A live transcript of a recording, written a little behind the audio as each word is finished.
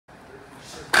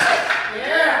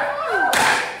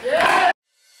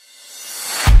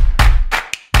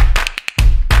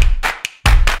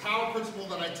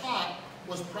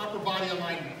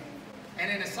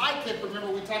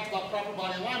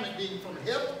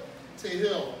to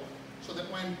heel. So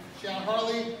that when Shannon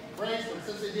Harley breaks, when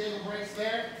Sensei Diego breaks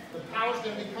there, the power's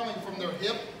going to be coming from their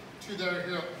hip to their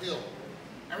heel.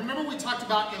 And remember we talked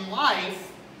about in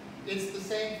life, it's the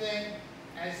same thing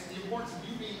as the importance of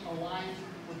you being aligned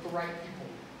with the right people.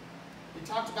 We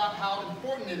talked about how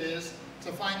important it is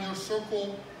to find your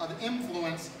circle of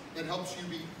influence that helps you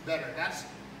be better. That's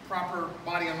proper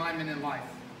body alignment in life.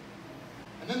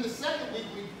 And then the second week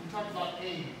we talked about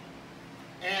aim.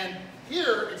 And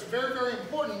here it's very, very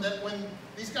important that when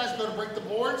these guys go to break the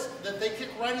boards, that they kick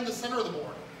right in the center of the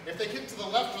board. If they kick to the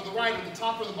left or the right, or the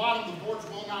top or the bottom, the boards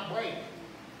will not break.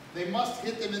 They must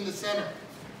hit them in the center.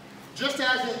 Just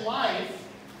as in life,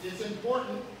 it's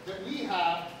important that we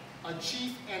have a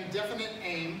chief and definite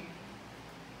aim,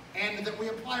 and that we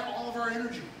apply all of our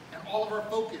energy and all of our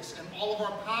focus and all of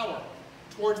our power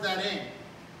towards that aim.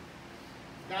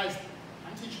 Guys,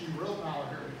 I'm teaching you real power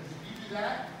here, because if you do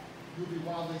that, you'll be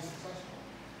wildly successful.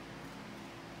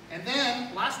 And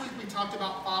then, last week we talked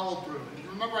about follow through. And you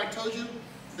remember I told you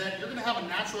that you're going to have a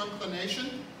natural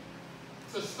inclination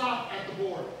to stop at the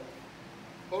board.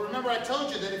 But remember I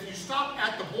told you that if you stop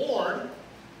at the board,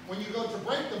 when you go to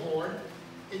break the board,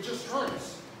 it just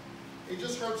hurts. It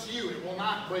just hurts you. It will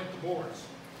not break the boards.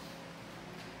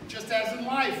 Just as in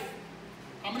life,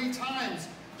 how many times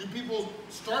do people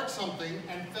start something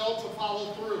and fail to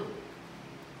follow through?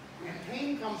 And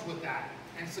pain comes with that,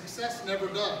 and success never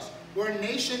does. We're a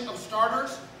nation of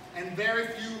starters and very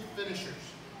few finishers.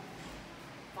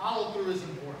 Follow through is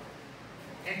important.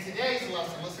 And today's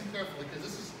lesson, listen carefully, because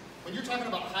this is, when you're talking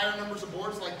about higher numbers of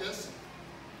boards like this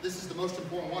is the most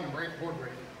important one in board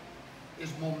breaking,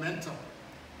 is momentum.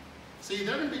 See,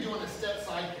 they're going to be doing a step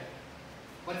side kick.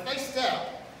 But if they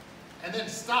step and then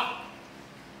stop,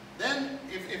 then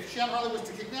if Shannon Harley was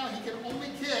to kick now, he can only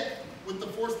kick with the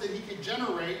force that he could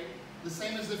generate, the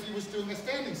same as if he was doing a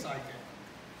standing side kick.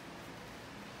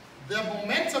 The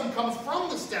momentum comes from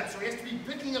the step, so he has to be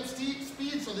picking up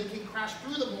speed so that he can crash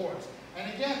through the boards.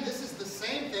 And again, this is the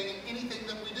same thing in anything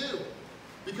that we do.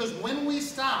 Because when we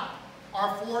stop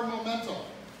our forward momentum,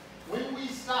 when we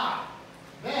stop,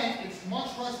 then it's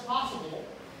much less possible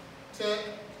to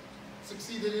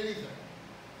succeed at anything.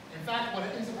 In fact, what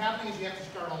ends up happening is you have to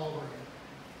start all over again.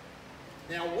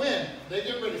 Now when they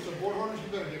get ready, so board holders,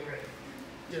 you better get ready.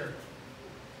 Here.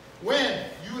 When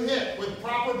you hit with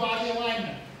proper body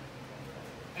alignment,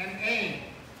 and aim,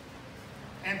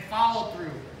 and follow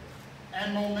through,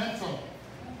 and momentum,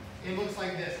 it looks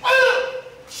like this.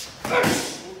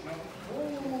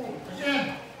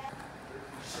 Again.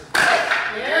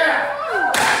 Yeah!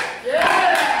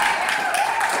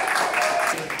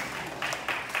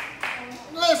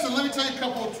 Listen, let me tell you a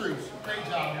couple of truths. Great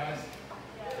job, guys.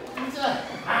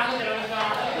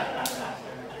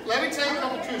 Let me tell you a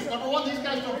couple of truths. Number one, these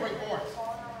guys don't break boards.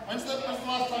 When's the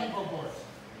last time you broke boards?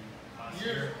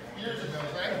 Years ago,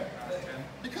 right?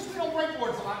 Because we don't break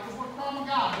boards a lot, because we're Krav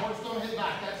Maga. Boards don't hit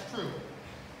back, that's true.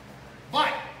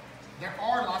 But there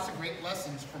are lots of great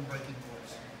lessons from breaking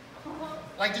boards.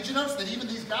 Like, did you notice that even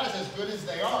these guys, as good as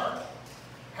they are,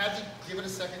 had to give it a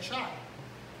second shot?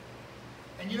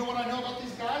 And you know what I know about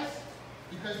these guys?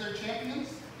 Because they're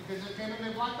champions, because they're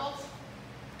champion black belts,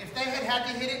 if they had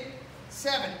to hit it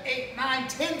 7, 8, 9,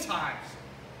 10 times,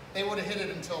 they would have hit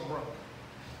it until it broke.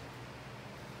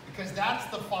 Because that's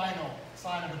the final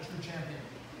sign of a true champion.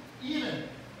 Even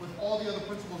with all the other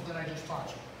principles that I just taught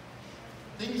you.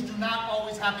 Things do not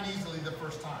always happen easily the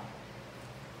first time.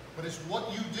 But it's what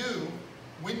you do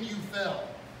when you fail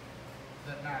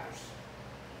that matters.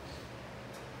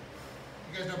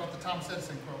 You guys know about the Thomas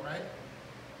Edison quote, right?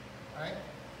 Right?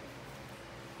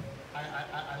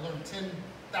 I learned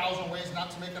 10,000 ways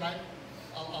not to make a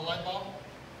light bulb,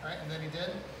 right? And then he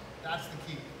did. That's the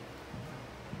key.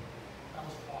 That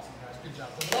was awesome, guys. Good job.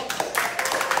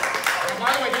 And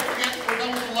by the way, don't forget, we're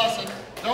done with the lesson.